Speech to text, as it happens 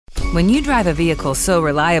When you drive a vehicle so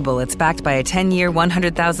reliable it's backed by a 10-year,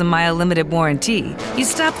 100,000-mile limited warranty, you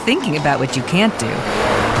stop thinking about what you can't do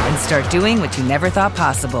and start doing what you never thought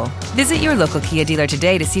possible. Visit your local Kia dealer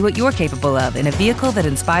today to see what you're capable of in a vehicle that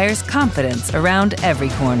inspires confidence around every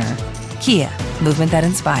corner. Kia, movement that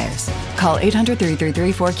inspires. Call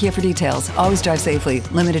 800-333-4KIA for details. Always drive safely.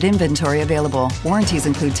 Limited inventory available. Warranties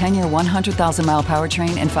include 10-year 100,000-mile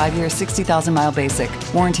powertrain and 5-year 60,000-mile basic.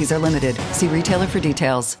 Warranties are limited. See retailer for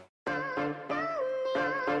details.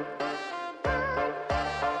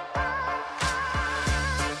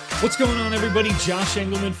 What's going on, everybody? Josh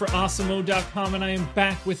Engelman for Awesemo.com, and I am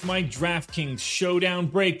back with my DraftKings Showdown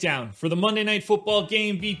breakdown for the Monday Night Football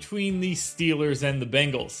game between the Steelers and the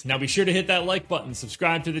Bengals. Now be sure to hit that like button,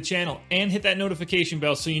 subscribe to the channel, and hit that notification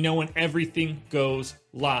bell so you know when everything goes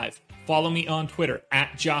live. Follow me on Twitter,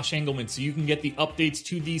 @Josh Engelman, so you can get the updates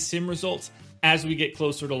to these sim results as we get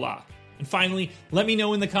closer to lock. And finally, let me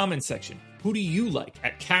know in the comments section, who do you like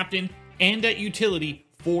at captain and at utility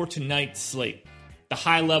for tonight's slate? The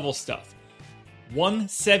high-level stuff.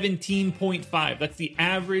 117.5. That's the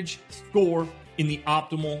average score in the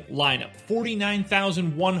optimal lineup.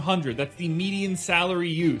 49,100. That's the median salary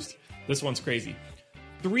used. This one's crazy.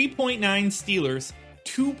 3.9 Steelers,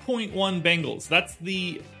 2.1 Bengals. That's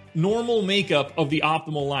the normal makeup of the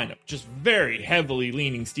optimal lineup. Just very heavily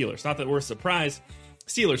leaning Steelers. Not that we're surprised.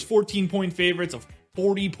 Steelers, 14-point favorites, a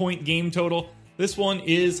 40-point game total. This one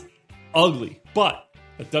is ugly, but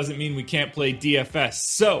that doesn't mean we can't play DFS,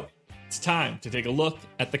 so it's time to take a look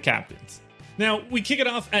at the captains. Now, we kick it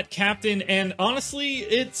off at captain, and honestly,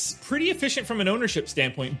 it's pretty efficient from an ownership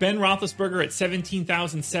standpoint. Ben Roethlisberger at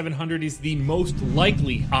 17,700 is the most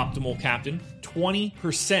likely optimal captain,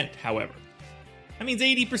 20%, however. That means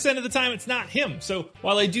 80% of the time it's not him. So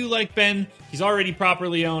while I do like Ben, he's already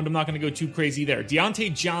properly owned. I'm not going to go too crazy there.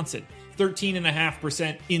 Deontay Johnson,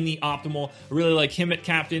 13.5% in the optimal. I really like him at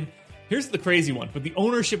captain. Here's the crazy one, but the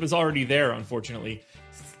ownership is already there, unfortunately.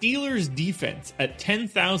 Steelers defense at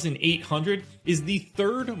 10,800 is the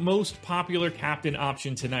third most popular captain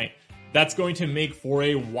option tonight. That's going to make for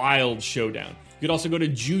a wild showdown. You could also go to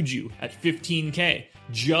Juju at 15K,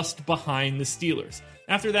 just behind the Steelers.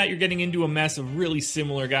 After that, you're getting into a mess of really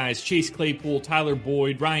similar guys. Chase Claypool, Tyler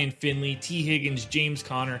Boyd, Ryan Finley, T. Higgins, James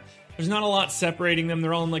Conner. There's not a lot separating them.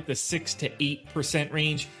 They're all in like the 6 to 8%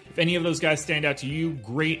 range. If any of those guys stand out to you,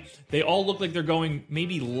 great. They all look like they're going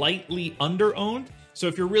maybe lightly under-owned. So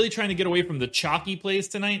if you're really trying to get away from the chalky plays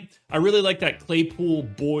tonight, I really like that Claypool,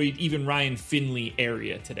 Boyd, even Ryan Finley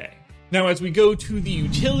area today. Now, as we go to the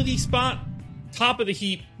utility spot, top of the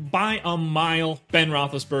heap by a mile, Ben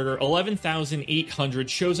Roethlisberger, 11,800,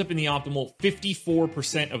 shows up in the optimal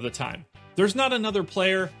 54% of the time. There's not another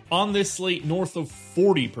player on this slate north of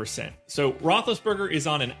 40%. So Roethlisberger is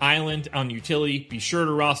on an island on utility. Be sure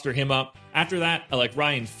to roster him up. After that, I like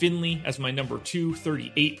Ryan Finley as my number 2,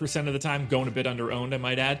 38% of the time, going a bit under-owned, I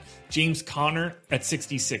might add. James Conner at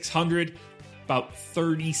 6,600, about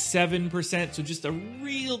 37%, so just a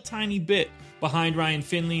real tiny bit behind Ryan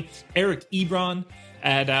Finley. Eric Ebron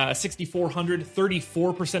at 6,400,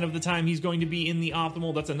 34% of the time he's going to be in the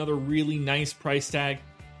optimal. That's another really nice price tag.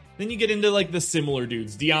 Then you get into like the similar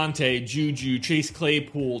dudes. Deontay, Juju, Chase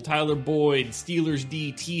Claypool, Tyler Boyd, Steelers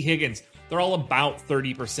D, T. Higgins. They're all about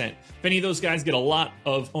 30%. If any of those guys get a lot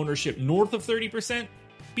of ownership north of 30%,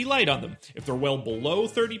 be light on them. If they're well below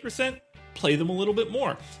 30%, play them a little bit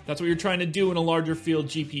more. That's what you're trying to do in a larger field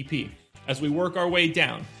GPP. As we work our way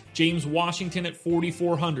down, James Washington at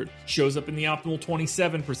 4,400 shows up in the optimal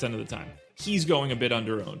 27% of the time. He's going a bit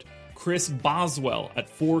under-owned. Chris Boswell at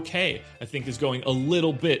 4K, I think, is going a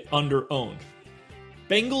little bit under-owned.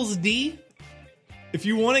 Bengals D, if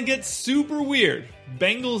you want to get super weird,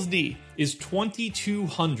 Bengals D is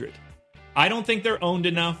 2,200. I don't think they're owned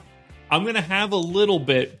enough. I'm going to have a little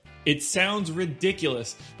bit. It sounds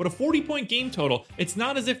ridiculous, but a 40-point game total, it's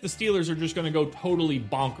not as if the Steelers are just going to go totally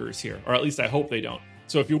bonkers here, or at least I hope they don't.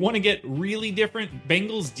 So if you want to get really different,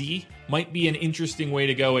 Bengals D might be an interesting way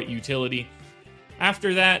to go at utility.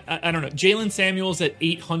 After that, I don't know. Jalen Samuels at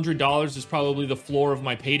 $800 is probably the floor of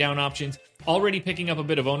my paydown options. Already picking up a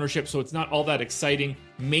bit of ownership, so it's not all that exciting.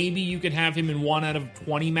 Maybe you could have him in 1 out of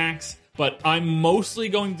 20 max, but I'm mostly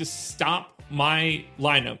going to stop my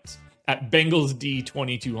lineups at Bengals D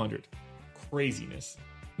 2,200. Craziness.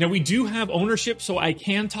 Now, we do have ownership, so I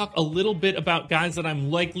can talk a little bit about guys that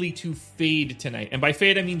I'm likely to fade tonight. And by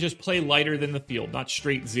fade, I mean just play lighter than the field, not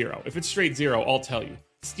straight zero. If it's straight zero, I'll tell you.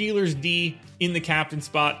 Steelers D in the captain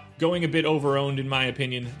spot, going a bit over-owned in my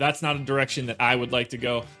opinion. That's not a direction that I would like to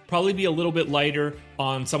go. Probably be a little bit lighter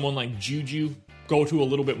on someone like Juju. go to a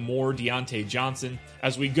little bit more Deontay Johnson.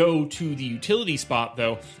 As we go to the utility spot,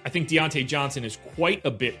 though, I think Deontay Johnson is quite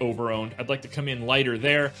a bit overowned. I'd like to come in lighter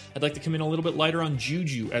there. I'd like to come in a little bit lighter on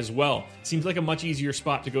Juju as well. Seems like a much easier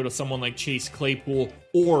spot to go to someone like Chase Claypool,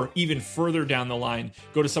 or even further down the line,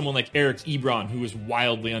 go to someone like Eric Ebron, who is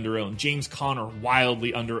wildly underowned. James Conner,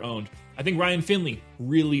 wildly underowned. I think Ryan Finley,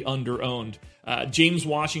 really underowned. James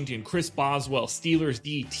Washington, Chris Boswell, Steelers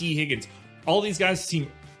D, T. Higgins. All these guys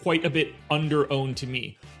seem quite a bit underowned to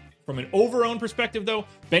me. From an overowned perspective, though,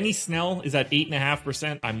 Benny Snell is at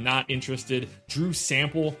 8.5%. I'm not interested. Drew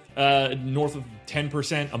Sample, north of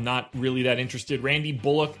 10%. I'm not really that interested. Randy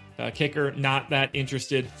Bullock, kicker, not that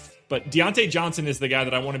interested. But Deontay Johnson is the guy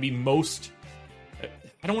that I want to be most,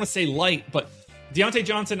 I don't want to say light, but Deontay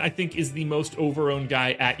Johnson, I think, is the most overowned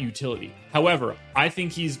guy at utility. However, I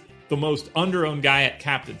think he's the most underowned guy at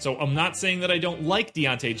captain. So I'm not saying that I don't like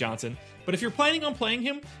Deontay Johnson, but if you're planning on playing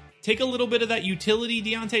him, take a little bit of that utility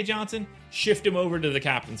Deontay Johnson, shift him over to the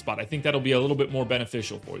captain spot. I think that'll be a little bit more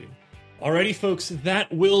beneficial for you. Alrighty, folks,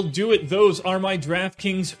 that will do it. Those are my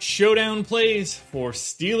DraftKings showdown plays for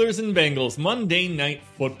Steelers and Bengals Monday Night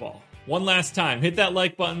Football. One last time, hit that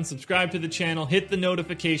like button, subscribe to the channel, hit the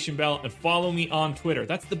notification bell, and follow me on Twitter.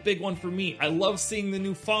 That's the big one for me. I love seeing the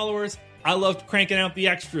new followers. I love cranking out the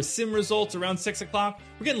extra sim results around 6 o'clock.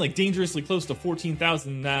 We're getting like dangerously close to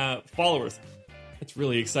 14,000 followers. That's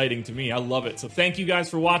really exciting to me. I love it. So thank you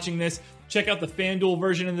guys for watching this. Check out the FanDuel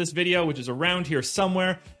version of this video, which is around here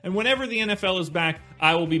somewhere. And whenever the NFL is back,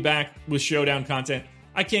 I will be back with showdown content.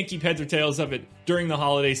 I can't keep heads or tails of it during the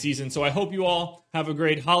holiday season, so I hope you all have a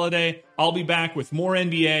great holiday. I'll be back with more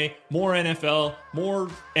NBA, more NFL, more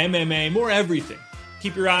MMA, more everything.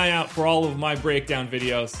 Keep your eye out for all of my breakdown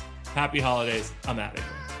videos. Happy holidays. I'm out of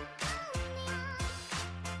here.